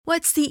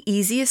What's the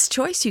easiest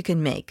choice you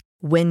can make?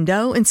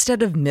 Window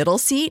instead of middle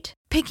seat?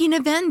 Picking a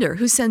vendor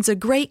who sends a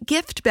great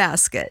gift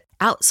basket?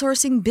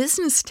 Outsourcing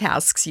business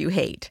tasks you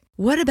hate?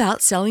 What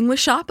about selling with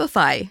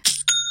Shopify?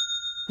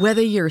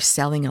 Whether you're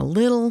selling a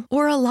little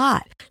or a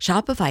lot,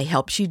 Shopify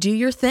helps you do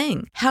your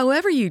thing,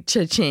 however you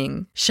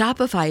cha-ching.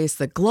 Shopify is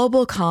the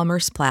global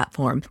commerce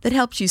platform that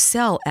helps you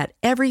sell at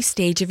every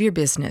stage of your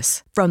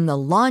business. From the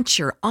launch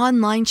your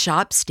online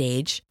shop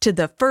stage to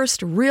the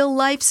first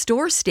real-life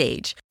store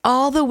stage,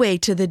 all the way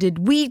to the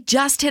did we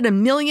just hit a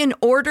million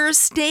orders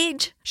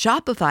stage.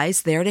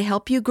 Shopify's there to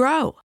help you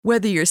grow.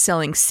 Whether you're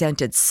selling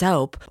scented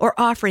soap or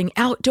offering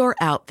outdoor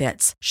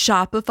outfits,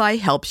 Shopify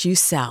helps you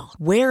sell.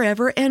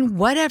 Wherever and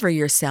whatever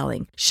you're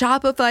selling,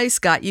 Shopify's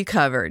got you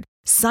covered.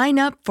 Sign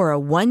up for a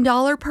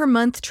 $1 per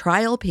month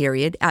trial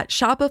period at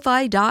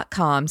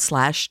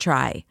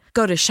shopify.com/try.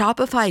 Go to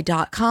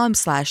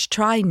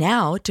shopify.com/try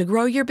now to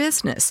grow your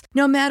business,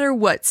 no matter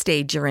what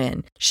stage you're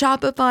in.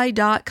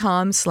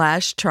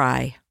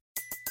 Shopify.com/try.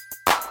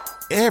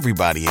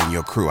 Everybody in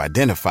your crew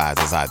identifies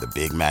as either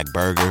Big Mac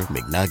Burger,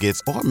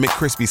 McNuggets, or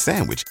McCrispy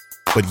Sandwich.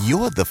 But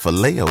you're the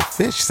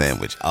Filet-O-Fish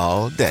Sandwich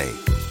all day.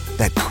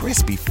 That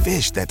crispy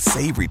fish, that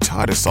savory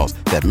tartar sauce,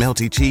 that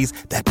melty cheese,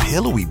 that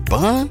pillowy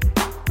bun.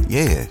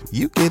 Yeah,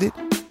 you get it.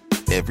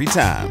 Every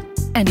time.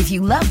 And if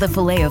you love the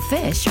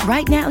Filet-O-Fish,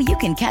 right now you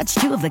can catch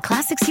two of the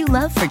classics you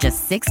love for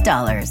just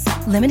 $6.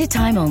 Limited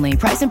time only.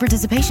 Price and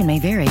participation may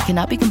vary.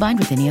 Cannot be combined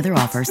with any other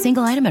offer.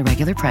 Single item at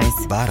regular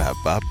price.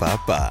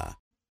 Ba-da-ba-ba-ba.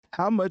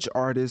 How much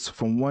artists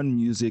from one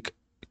music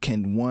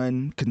can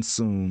one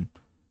consume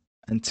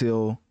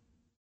until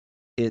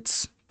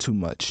it's too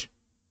much?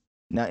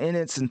 Now, in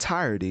its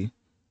entirety,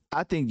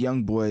 I think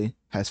Youngboy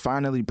has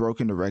finally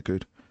broken the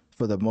record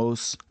for the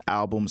most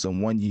albums in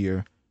 1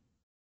 year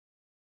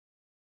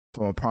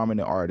from a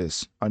prominent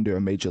artist under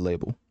a major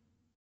label.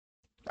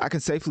 I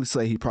can safely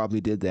say he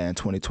probably did that in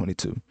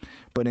 2022.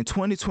 But in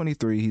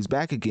 2023, he's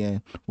back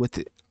again with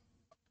it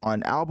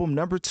on album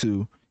number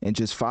 2 in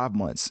just 5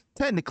 months.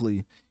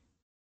 Technically,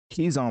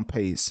 he's on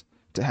pace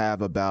to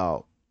have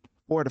about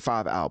 4 to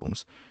 5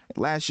 albums.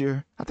 Last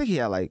year, I think he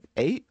had like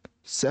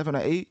 7 or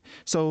 8.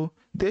 So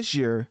this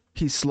year,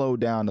 he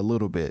slowed down a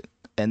little bit.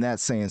 And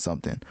that's saying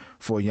something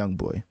for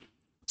Youngboy.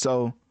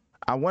 So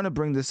I want to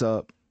bring this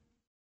up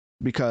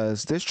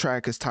because this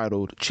track is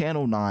titled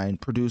Channel 9,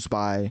 produced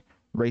by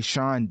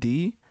Rayshawn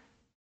D,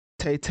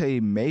 Tay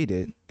Made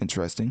It,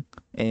 interesting,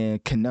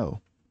 and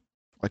Kino.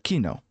 I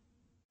don't know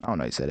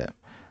how you say that.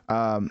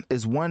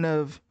 Is one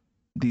of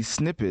the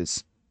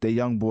snippets that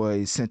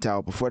Youngboy sent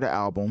out before the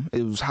album.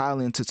 It was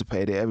highly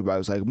anticipated. Everybody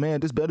was like, man,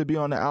 this better be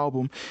on the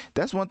album.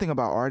 That's one thing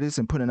about artists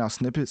and putting out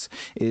snippets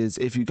is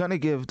if you're going to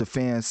give the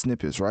fans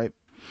snippets, right?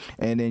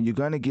 And then you're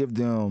going to give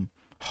them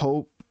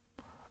hope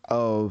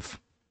of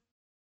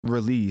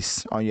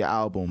release on your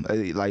album.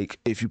 Like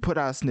if you put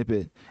out a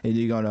snippet and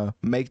you're going to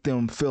make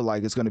them feel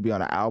like it's going to be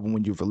on the album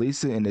when you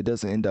release it and it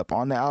doesn't end up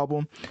on the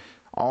album,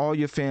 all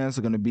your fans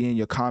are going to be in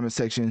your comment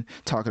section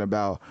talking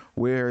about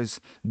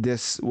where's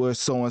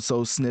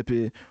so-and-so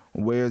snippet,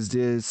 where's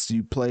this,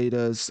 you played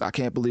us, I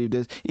can't believe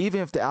this.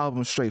 Even if the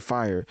album's straight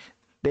fire,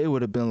 they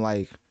would have been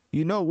like,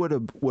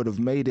 would have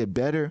made it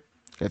better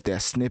if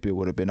that snippet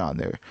would have been on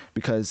there.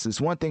 Because there's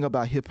one thing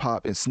about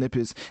hip-hop and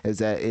snippets is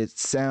that it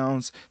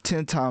sounds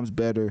 10 times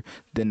better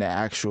than the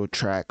actual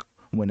track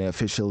when it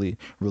officially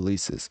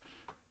releases.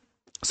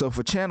 So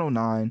for Channel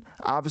 9,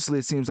 obviously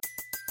it seems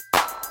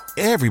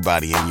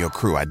Everybody in your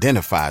crew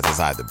identifies as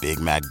either Big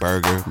Mac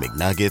Burger,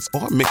 McNuggets,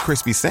 or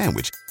McCrispy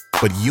Sandwich.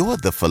 But you're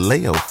the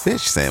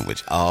Filet-O-Fish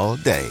Sandwich all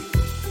day.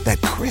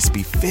 That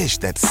crispy fish,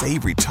 that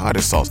savory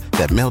tartar sauce,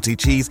 that melty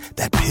cheese,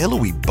 that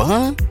pillowy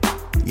bun.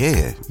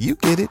 Yeah, you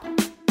get it.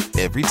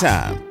 Every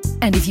time.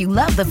 And if you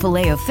love the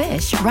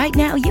Filet-O-Fish, right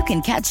now you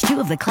can catch two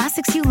of the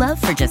classics you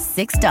love for just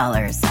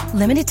 $6.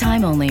 Limited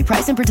time only.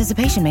 Price and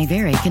participation may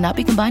vary. Cannot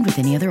be combined with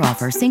any other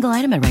offer. Single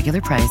item at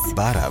regular price.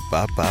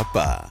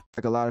 Ba-da-ba-ba-ba.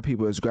 like a lot of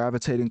people is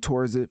gravitating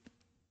towards it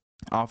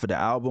off of the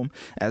album,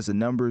 as the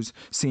numbers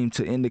seem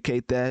to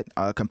indicate that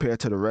compared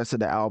to the rest of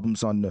the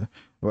albums on the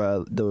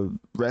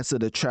rest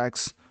of the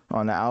tracks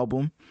on the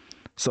album.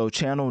 So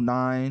Channel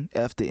 9,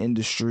 F the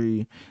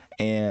Industry,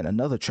 and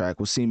another track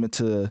was seeming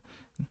to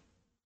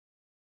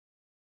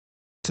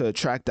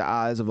attract the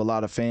eyes of a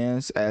lot of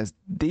fans, as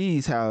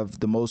these have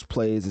the most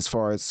plays as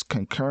far as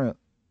concurrently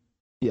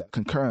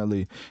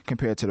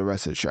compared to the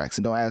rest of the tracks.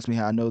 And don't ask me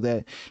how I know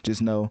that,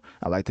 just know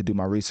I like to do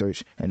my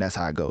research, and that's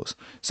how it goes.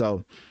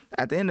 So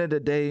at the end of the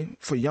day,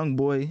 for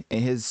Youngboy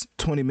and his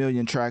 20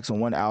 million tracks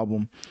on one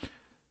album,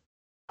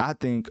 I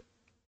think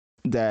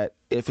that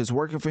if it's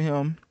working for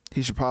him,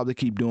 he should probably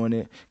keep doing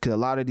it, because a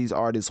lot of these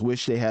artists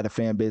wish they had a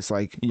fan base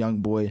like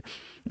Youngboy.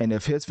 And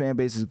if his fan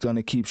base is going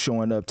to keep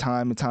showing up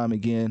time and time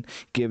again,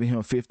 giving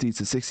him 50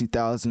 to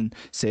 60,000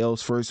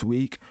 sales first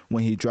week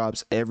when he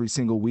drops every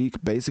single week,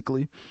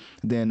 basically,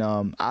 then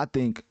I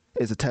think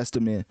it's a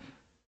testament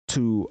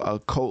to a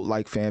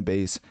cult-like fan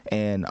base,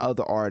 and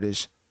other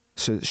artists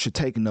should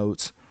take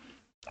notes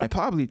and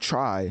probably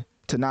try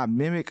to not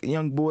mimic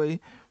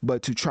Youngboy,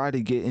 but to try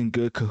to get in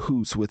good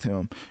cahoots with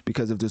him.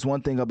 Because if there's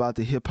one thing about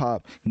the hip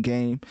hop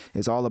game,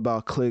 it's all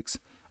about clicks,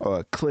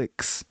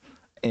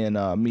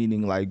 and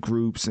meaning like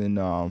groups. And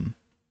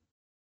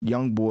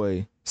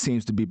Youngboy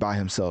seems to be by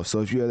himself.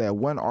 So if you're that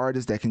one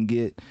artist that can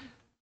get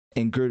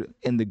in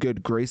the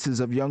good graces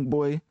of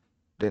Youngboy,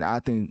 then I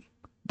think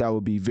that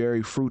would be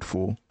very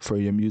fruitful for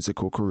your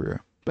musical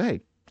career. But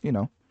hey,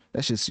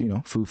 that's just,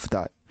 food for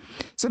thought.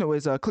 So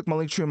anyways, click my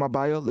link tree in my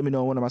bio. Let me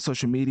know on one of my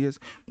social medias.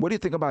 What do you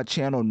think about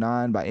Channel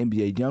 9 by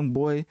NBA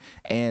Youngboy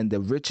and the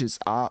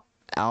Richest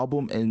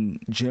album in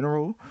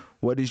general?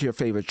 What is your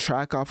favorite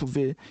track off of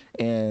it?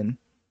 And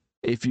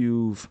if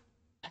you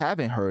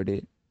haven't heard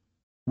it,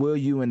 will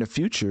you in the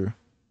future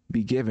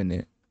be giving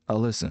it a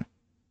listen?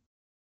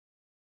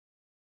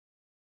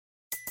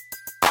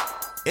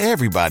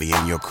 Everybody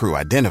in your crew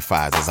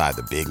identifies as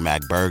either Big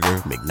Mac Burger,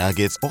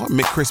 McNuggets, or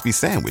McCrispy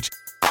Sandwich.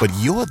 But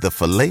you're the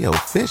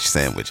Filet-O-Fish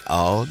Sandwich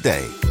all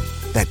day.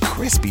 That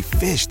crispy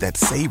fish, that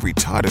savory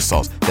tartar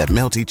sauce, that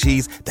melty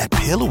cheese, that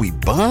pillowy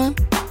bun.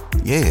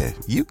 Yeah,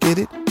 you get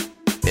it.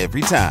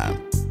 Every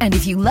time. And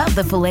if you love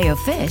the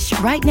Filet-O-Fish,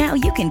 right now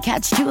you can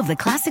catch 2 of the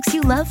classics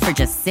you love for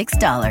just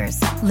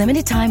 $6.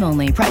 Limited time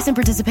only. Price and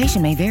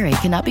participation may vary.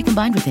 Cannot be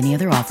combined with any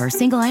other offer.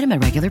 Single item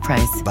at regular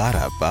price.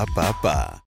 Ba-da-ba-ba-ba.